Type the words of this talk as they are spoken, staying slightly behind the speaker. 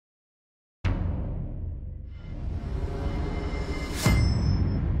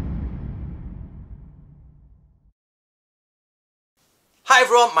Hi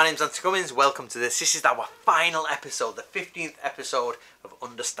everyone, my name's Anthony Cummins, welcome to this. This is our final episode, the 15th episode of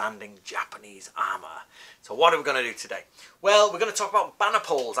Understanding Japanese Armour. So what are we going to do today? Well, we're going to talk about banner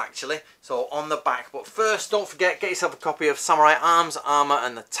poles actually, so on the back. But first, don't forget, get yourself a copy of Samurai Arms, Armour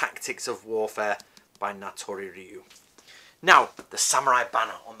and the Tactics of Warfare by Natori Ryu. Now, the Samurai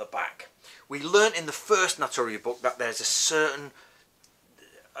banner on the back. We learned in the first Natori book that there's a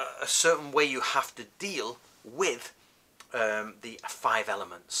certain way you have to deal with the 5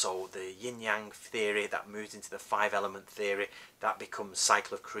 elements. So the yin-yang theory that moves into the 5 element theory, that becomes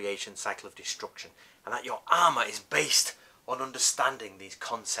cycle of creation, cycle of destruction, and that your armour is based on understanding these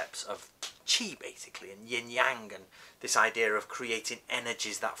concepts of chi basically, and yin-yang, and this idea of creating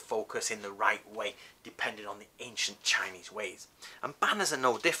energies that focus in the right way depending on the ancient Chinese ways. And banners are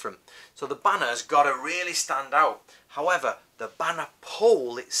no different. So the banner has got to really stand out. However, the banner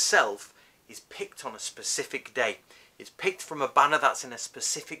pole itself is picked on a specific day. It's picked from a banner that's in a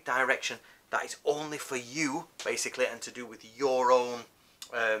specific direction that is only for you, basically, and to do with your own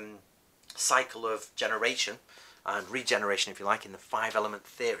cycle of generation and regeneration, if you like, in the 5 element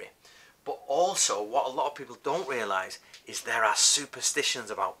theory. But also, what a lot of people don't realise is there are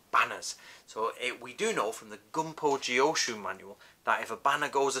superstitions about banners. So we do know from the Gunpo Gyoshu manual that if a banner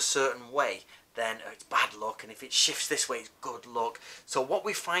goes a certain way, then it's bad luck, and if it shifts this way, it's good luck. So what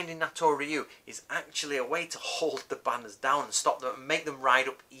we find in Natori Ryu is actually a way to hold the banners down and stop them and make them ride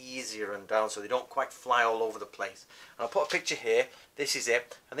up easier and down so they don't quite fly all over the place. And I'll put a picture here. This is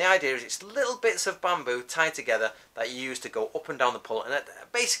it, and the idea is it's little bits of bamboo tied together that you use to go up and down the pole and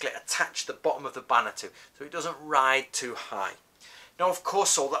basically attach the bottom of the banner to, so it doesn't ride too high. Now, of course,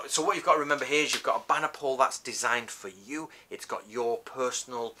 so what you've got to remember here is you've got a banner pole that's designed for you. It's got your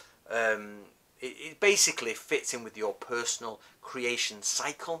personal it basically fits in with your personal creation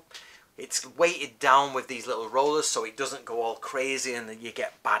cycle. It's weighted down with these little rollers so it doesn't go all crazy and then you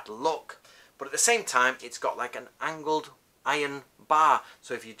get bad luck. But at the same time, it's got like an angled iron bar.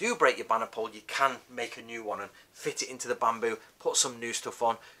 So if you do break your banner pole, you can make a new one and fit it into the bamboo, put some new stuff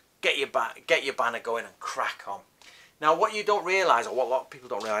on, get your banner going and crack on. Now, what you don't realise, or what a lot of people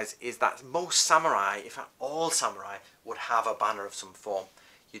don't realise, is that most samurai, if not all samurai, would have a banner of some form.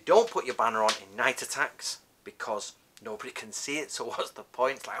 You don't put your banner on in night attacks because nobody can see it, so what's the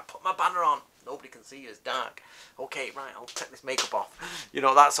point? It's like, I put my banner on, nobody can see you, it's dark. Okay, right, I'll take this makeup off. You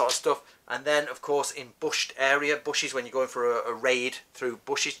know, that sort of stuff. And then, of course, in bushed area, bushes, when you're going for a raid through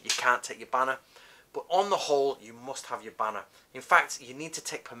bushes, you can't take your banner. But on the whole, you must have your banner. In fact, you need to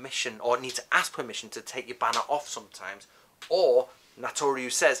take permission, or need to ask permission to take your banner off sometimes. Or, Natori Ryu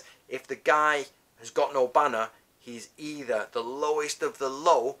says, if the guy has got no banner, he's either the lowest of the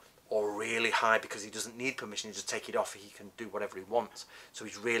low or really high because he doesn't need permission to just take it off. He can do whatever he wants. So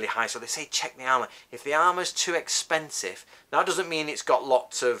he's really high. So they say check the armour. If the armour's too expensive, now it doesn't mean it's got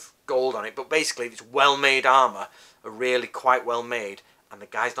lots of gold on it, but basically if it's well-made armour, really quite well-made, and the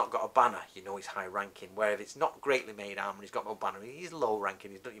guy's not got a banner, you know he's high ranking. Where if it's not greatly made armour and he's got no banner, he's low ranking,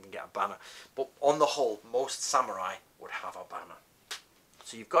 he doesn't even get a banner. But on the whole, most samurai would have a banner.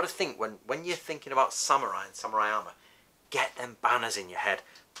 So you've got to think, when you're thinking about samurai and samurai armour, get them banners in your head.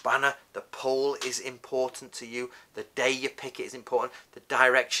 Banner, the pole is important to you. The day you pick it is important. The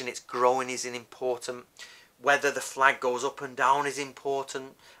direction it's growing is important. Whether the flag goes up and down is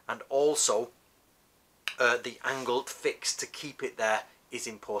important. And also, the angle fixed to keep it there is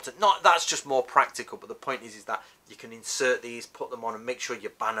important. That's just more practical, but the point is that you can insert these, put them on, and make sure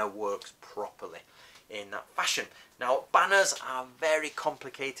your banner works properly in that fashion. Now, banners are very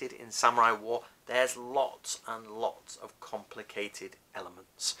complicated in samurai war. There's lots and lots of complicated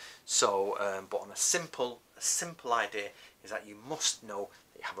elements. So, but on a simple idea is that you must know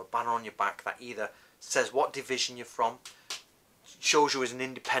that you have a banner on your back that either says what division you're from, shows you as an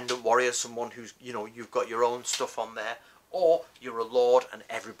independent warrior, someone who's, you know, you've got your own stuff on there, or you're a lord and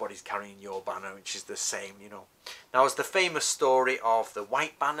everybody's carrying your banner, which is the same, you know. Now, it's the famous story of the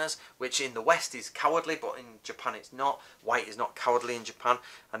white banners, which in the West is cowardly, but in Japan it's not. White is not cowardly in Japan.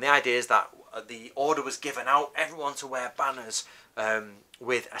 And the idea is that the order was given out, everyone to wear banners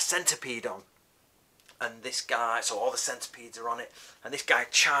with a centipede on. And this guy, so all the centipedes are on it, and this guy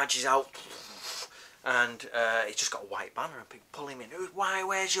charges out, and he's just got a white banner, and people pull him in. Why?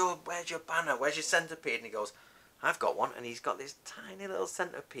 Where's your banner? Where's your centipede? And he goes, I've got one, and he's got this tiny little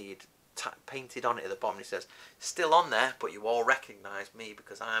centipede painted on it at the bottom. He says, still on there, but you all recognise me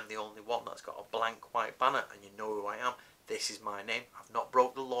because I'm the only one that's got a blank white banner, and you know who I am. This is my name. I've not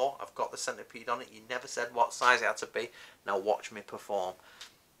broke the law. I've got the centipede on it. You never said what size it had to be. Now watch me perform.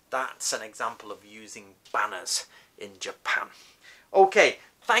 That's an example of using banners in Japan. Okay,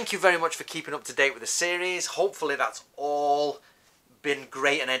 thank you very much for keeping up to date with the series. Hopefully that's all been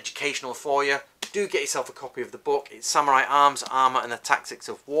great and educational for you, do get yourself a copy of the book. It's Samurai Arms, Armour and the Tactics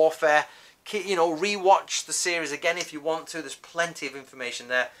of Warfare. You know, re-watch the series again if you want to. There's plenty of information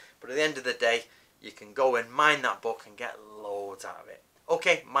there. But at the end of the day, you can go and mine that book and get loads out of it.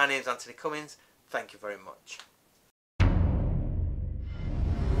 Okay, my name's Anthony Cummins. Thank you very much.